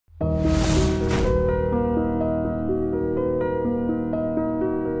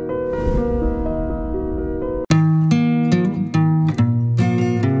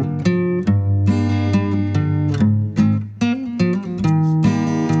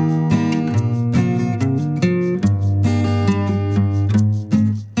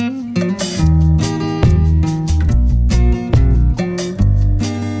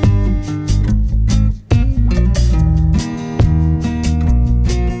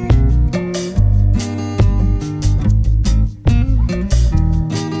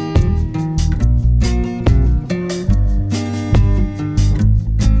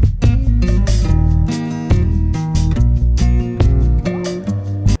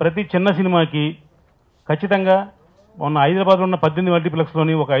ప్రతి చిన్న సినిమాకి ఖచ్చితంగా మొన్న హైదరాబాద్లో ఉన్న 18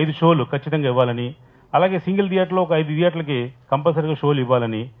 మల్టీప్లెక్స్లోని ఒక 5 షోలు ఖచ్చితంగా ఇవ్వాలని, అలాగే సింగిల్ థియేటర్లో ఒక 5 థియేటర్లకి కంపల్సరీగా షోలు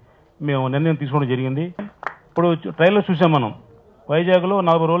ఇవ్వాలని మేము నిర్ణయం తీసుకోవడం జరిగింది. ఇప్పుడు ట్రైలర్ చూసాం మనం. వైజాగ్లో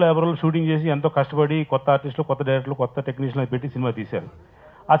 40 రోజులు 50 రోజులు షూటింగ్ చేసి ఎంతో కష్టపడి కొత్త ఆర్టిస్టులు, కొత్త డైరెక్టర్లు, కొత్త టెక్నీషియన్లు పెట్టి సినిమా తీశారు.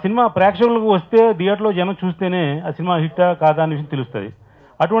 ఆ సినిమా ప్రేక్షకులకు వస్తే థియేటర్లో జనం చూస్తేనే ఆ సినిమా హిట్టా కాదా అనే విషయం తెలుస్తుంది.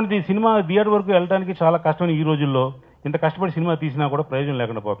 అటువంటి సినిమా థియేటర్ వరకు వెళ్ళడానికి చాలా కష్టమైన ఈ రోజుల్లో ఇంత కష్టపడి సినిమా తీసినా కూడా ప్రయోజనం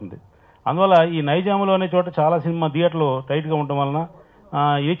లేకుండా పోతుంది. అందువల్ల ఈ నైజాములో అనే చోట చాలా సినిమా థియేటర్లు టైట్గా ఉండటం వలన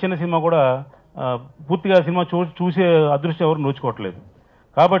ఏ చిన్న సినిమా కూడా పూర్తిగా సినిమా చూసే అదృష్టం ఎవరు నోచుకోవట్లేదు.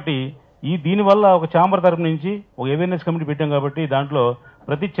 కాబట్టి దీనివల్ల ఒక ఛాంబర్ తరపు నుంచి ఒక అవేర్నెస్ కమిటీ పెట్టాం. కాబట్టి దాంట్లో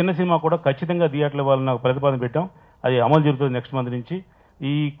ప్రతి చిన్న సినిమా కూడా ఖచ్చితంగా థియేటర్లు ఇవ్వాలని ఒక ప్రతిపాదన పెట్టాం. అది అమలు జరుగుతుంది నెక్స్ట్ మంత్ నుంచి.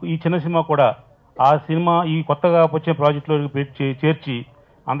 ఈ చిన్న సినిమా కూడా ఆ సినిమా ఈ కొత్తగా వచ్చే ప్రాజెక్టులో చేర్చి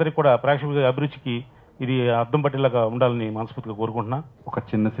అందరికి కూడా ప్రేక్షకుల అభిరుచికి ఇది అర్థం పట్టేలాగా ఉండాలని మనస్ఫూర్తిగా కోరుకుంటున్నా. ఒక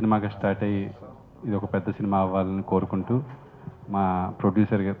చిన్న సినిమాగా స్టార్ట్ అయ్యి ఇది ఒక పెద్ద సినిమా అవ్వాలని కోరుకుంటూ మా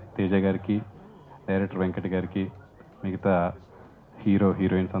ప్రొడ్యూసర్ తేజ గారికి, డైరెక్టర్ వెంకట్ గారికి, మిగతా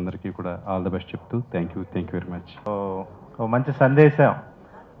హీరోయిన్స్ అందరికీ కూడా ఆల్ ద బెస్ట్ చెప్తూ థ్యాంక్ యూ వెరీ మచ్. మంచి సందేశం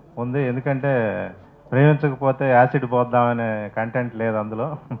ఉంది. ఎందుకంటే ప్రేమించకపోతే యాసిడ్ పోద్దామనే కంటెంట్ లేదు అందులో.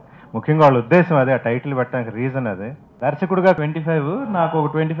 ముఖ్యంగా వాళ్ళ ఉద్దేశం అదే, ఆ టైటిల్ పెట్టడానికి రీజన్ అదే. దర్శకుడుగా 25, నాకు ఒక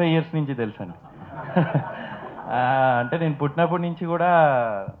 25 ఇయర్స్ నుంచి తెలుసండి. అంటే నేను పుట్టినప్పటి నుంచి కూడా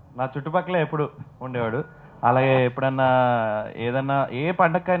నా చుట్టుపక్కల ఎప్పుడు ఉండేవాడు. అలాగే ఎప్పుడన్నా ఏదన్నా ఏ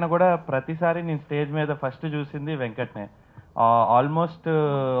పండగకైనా కూడా ప్రతిసారి నేను స్టేజ్ మీద ఫస్ట్ చూసింది వెంకట్నే. ఆల్మోస్ట్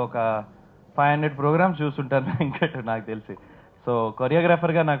ఒక 500 ప్రోగ్రామ్స్ చూస్తుంటాను వెంకట్ నాకు తెలిసి. సో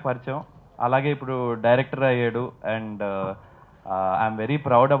కొరియోగ్రాఫర్గా నాకు పరిచయం, అలాగే ఇప్పుడు డైరెక్టర్ అయ్యాడు. And I'm very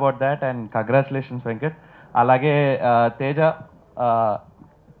proud about that and congratulations Venkat. అలాగే తేజ,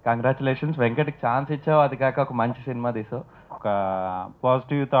 కంగ్రాచులేషన్స్. వెంకట్కి ఛాన్స్ ఇచ్చావు, అది కాక ఒక మంచి సినిమా తీసావు. ఒక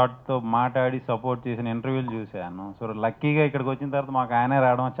పాజిటివ్ థాట్తో మాట్లాడి సపోర్ట్ చేసిన ఇంటర్వ్యూలు చూశాను. సో లక్కీగా ఇక్కడికి వచ్చిన తర్వాత మాకు ఆయనే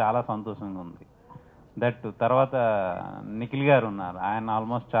రావడం చాలా సంతోషంగా ఉంది. దట్ తర్వాత నిఖిల్ గారు ఉన్నారు, ఆయన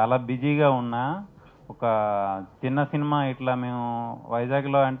ఆల్మోస్ట్ చాలా బిజీగా ఉన్నా ఒక చిన్న సినిమా ఇట్లా మేము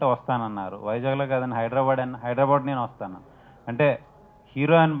వైజాగ్లో అంటే వస్తానన్నారు. వైజాగ్లో కాదని హైదరాబాద్ నేను వస్తాను అంటే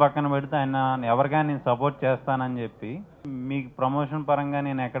హీరో అని పక్కన పెడితే ఆయన ఎవరికైనా నేను సపోర్ట్ చేస్తానని చెప్పి, మీకు ప్రమోషన్ పరంగా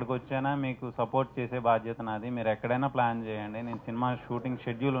నేను ఎక్కడికి వచ్చానా మీకు సపోర్ట్ చేసే బాధ్యత నాది, మీరు ఎక్కడైనా ప్లాన్ చేయండి, నేను సినిమా షూటింగ్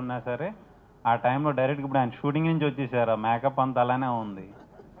షెడ్యూల్ ఉన్నా సరే ఆ టైంలో డైరెక్ట్గా ఇప్పుడు ఆయన షూటింగ్ నుంచి వచ్చేసారు, మేకప్ అంతా అలానే ఉంది.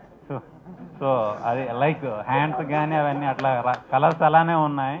 సో అది లైక్ హ్యాండ్స్ కానీ అవన్నీ అట్లా కలర్స్ అలానే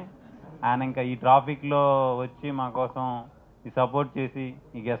ఉన్నాయి. ఆయన ఇంకా ఈ ట్రాఫిక్లో వచ్చి మా కోసం ఈ సపోర్ట్ చేసి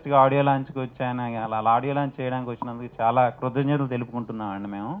ఈ గెస్ట్గా ఆడియో లాంచ్కి వచ్చి ఆయన అలా ఆడియో లాంచ్ చేయడానికి వచ్చినందుకు చాలా కృతజ్ఞతలు తెలుపుకుంటున్నామండి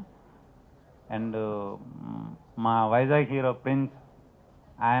మేము. అండ్ మా వైజాగ్ హీరో ప్రిన్స్,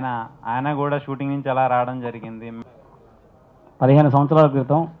 ఆయన కూడా షూటింగ్ నుంచి అలా రావడం జరిగింది. 15 సంవత్సరాల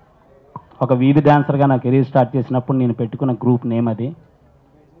క్రితం ఒక వీధి డాన్సర్గా నా కెరీర్ స్టార్ట్ చేసినప్పుడు నేను పెట్టుకున్న గ్రూప్ నేమ్ అది.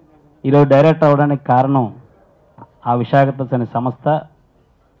 ఈరోజు డైరెక్టర్ అవ్వడానికి కారణం ఆ విశాఖపట్నం అనే సంస్థ,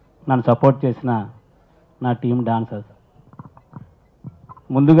 నన్ను సపోర్ట్ చేసిన నా టీమ్ డాన్సర్స్.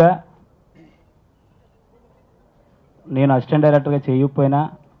 ముందుగా నేను అసిస్టెంట్ డైరెక్టర్గా చేయకపోయినా,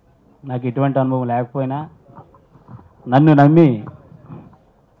 నాకు ఎటువంటి అనుభవం లేకపోయినా నన్ను నమ్మి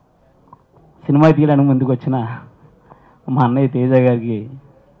సినిమా తీయడానికి ముందుకు వచ్చిన మా అన్నయ్య తేజ గారికి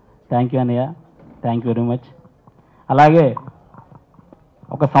థ్యాంక్ యూ అన్నయ్య, థ్యాంక్ యూ వెరీ మచ్. అలాగే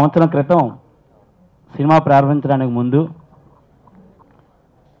 1 సంవత్సరం క్రితం సినిమా ప్రారంభించడానికి ముందు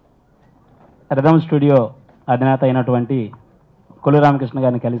రిథమ్ స్టూడియో అధినేత అయినటువంటి కొల్లు రామకృష్ణ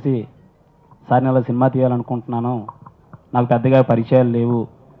గారిని కలిసి, సార్ నేను సినిమా తీయాలనుకుంటున్నాను, నాకు పెద్దగా పరిచయాలు లేవు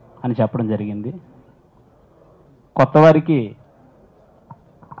అని చెప్పడం జరిగింది. కొత్త వారికి,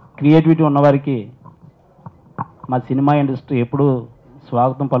 క్రియేటివిటీ ఉన్నవారికి మా సినిమా ఇండస్ట్రీ ఎప్పుడు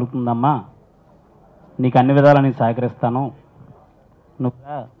స్వాగతం పలుకుతుందమ్మా, నీకు అన్ని విధాలా నేను సహకరిస్తాను, నువ్వు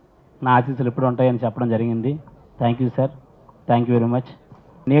నా ఆశీస్సులు ఎప్పుడు ఉంటాయని చెప్పడం జరిగింది. Thank you sir, thank you very much.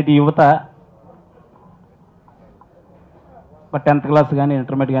 నేటి యువత 10th క్లాస్ కానీ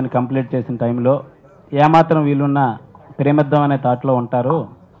ఇంటర్మీడియట్ కానీ కంప్లీట్ చేసిన టైంలో ఏమాత్రం వీలున్న ప్రేమిద్దాం అనే థాట్లో ఉంటారు.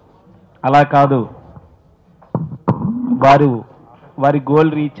 అలా కాదు, వారి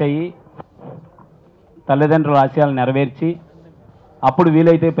గోల్ రీచ్ అయ్యి తల్లిదండ్రుల ఆశయాలు నెరవేర్చి అప్పుడు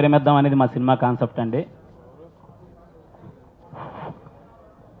వీలైతే ప్రేమిద్దాం అనేది మా సినిమా కాన్సెప్ట్ అండి.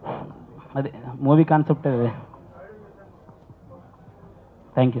 అదే మూవీ కాన్సెప్ట్ అదే.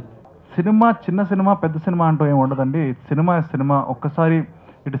 Thank you. సినిమా చిన్న సినిమా పెద్ద సినిమా అంటూ ఏమి ఉండదండి. సినిమా ఒక్కసారి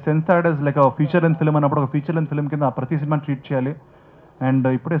it censored as like feature length film అన్నప్పుడు ఒక ఫీచర్ లెంత్ ఫిల్మ్ కింద ప్రతి సినిమాని ట్రీట్ చేయాలి. అండ్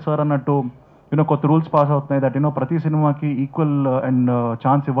ఇప్పుడే సార్ అన్నట్టు కొత్త రూల్స్ పాస్ అవుతున్నాయి దట్ ప్రతి సినిమాకి ఈక్వల్ అండ్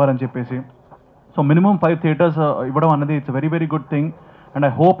ఛాన్స్ ఇవ్వాలని చెప్పేసి. సో మినిమం 5 థియేటర్స్ ఇవ్వడం అన్నది it's very very good thing. And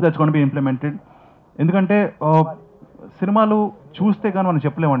I hope that's gonna be implemented. ఎందుకంటే సినిమాలు చూస్తే కానీ మనం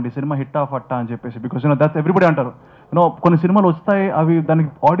చెప్పలేమండి సినిమా హిట్ ఆఫ్ అట్టా అని చెప్పేసి, బికాస్ దట్స్ ఎవ్రీబడి అంటారు. కొన్ని సినిమాలు వస్తాయి, అవి దానికి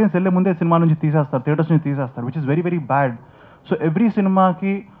ఆడియన్స్ వెళ్ళే ముందే సినిమా నుంచి తీసేస్తారు, థియేటర్స్ నుంచి తీసేస్తారు, which is very very bad. So every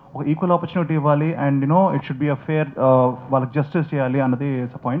సినిమాకి ఒక ఈక్వల్ ఆపర్చునిటీ ఇవ్వాలి and it should be a fair, వాళ్ళకి జస్టిస్ చేయాలి అన్నది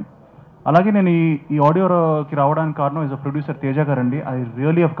ఇట్స్ అ పాయింట్. అలాగే నేను ఈ ఆడియోకి రావడానికి కారణం ఇస్ అ ప్రొడ్యూసర్ తేజ గారు అండి. I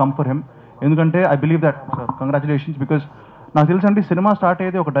really have come for him. ఎందుకంటే I believe that, congratulations, because నాకు తెలుసు అండి సినిమా స్టార్ట్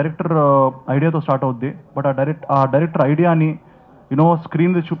అయ్యేది ఒక డైరెక్టర్ ఐడియాతో స్టార్ట్ అవుద్ది. బట్ ఆ డైరెక్టర్ ఐడియాని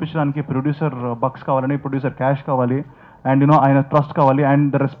స్క్రీన్ మీద చూపించడానికి ప్రొడ్యూసర్ బక్స్ కావాలని, ప్రొడ్యూసర్ క్యాష్ కావాలి, అండ్ ఆయన ట్రస్ట్ కావాలి. And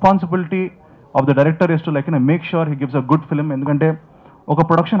the responsibility of the director is to make sure he gives a good film. ఎందుకంటే ఒక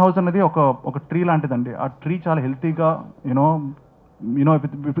ప్రొడక్షన్ హౌస్ అనేది ఒక ట్రీ లాంటిదండి. ఆ ట్రీ చాలా హెల్తీగా if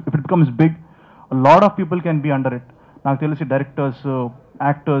it becomes big, lot of people can be under it. నాకు తెలిసి డైరెక్టర్స్,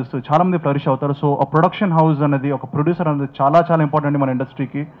 యాక్టర్స్ చాలామంది ఫ్లరిష్ అవుతారు. సో ఆ ప్రొడక్షన్ హౌస్ అనేది, ఒక ప్రొడ్యూసర్ అనేది చాలా చాలా ఇంపార్టెంట్ మన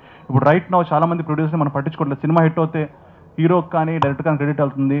ఇండస్ట్రీకి. ఇప్పుడు రైట్ నౌ చాలా మంది ప్రొడ్యూసర్ని మనం పట్టించుకోవట్లేదు. సినిమా హిట్ అవుతే హీరోకి కానీ డైరెక్టర్ కానీ క్రెడిట్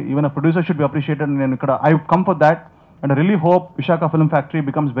వెళ్తుంది. Even a producer should be appreciated. నేను ఇక్కడ I come for that and really hope Visakha film factory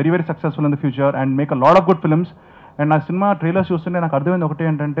becomes very very successful in the future and make a lot of good films. And నా cinema trailers చూస్తుంటే నాకు అర్థమైంది ఒకటి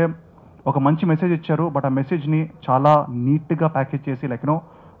ఏంటంటే, ఒక మంచి మెసేజ్ ఇచ్చారు, బట్ ఆ మెసేజ్ని చాలా నీట్గా ప్యాకేజ్ చేసి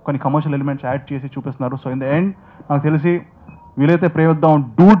కొన్ని కమర్షియల్ ఎలిమెంట్స్ యాడ్ చేసి చూపిస్తున్నారు. సో ఇన్ ద ఎండ్ నాకు తెలిసి వీలైతే ప్రేమిద్దాం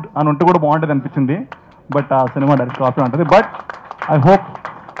డూడ్ అని ఉంటే కూడా బాగుంటుంది అనిపించింది. బట్ ఆ సినిమా డైరెక్ట్ కాపీ ఉంటుంది. బట్ ఐ హోప్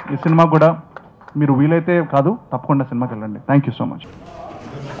ఈ సినిమా కూడా మీరు వీలైతే కాదు తప్పకుండా సినిమాకి వెళ్ళండి. Thank you so much.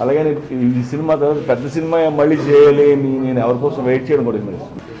 అలాగే ఈ సినిమా తర్వాత పెద్ద సినిమా మళ్ళీ చేయాలి నేను ఎవరి కోసం వెయిట్ చేయడం కూడా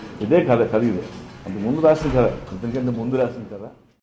ఇదే కథ ఇదే అంత ముందు రాసిన కథ, ఇంతకంటే ముందు రాసిన కథ.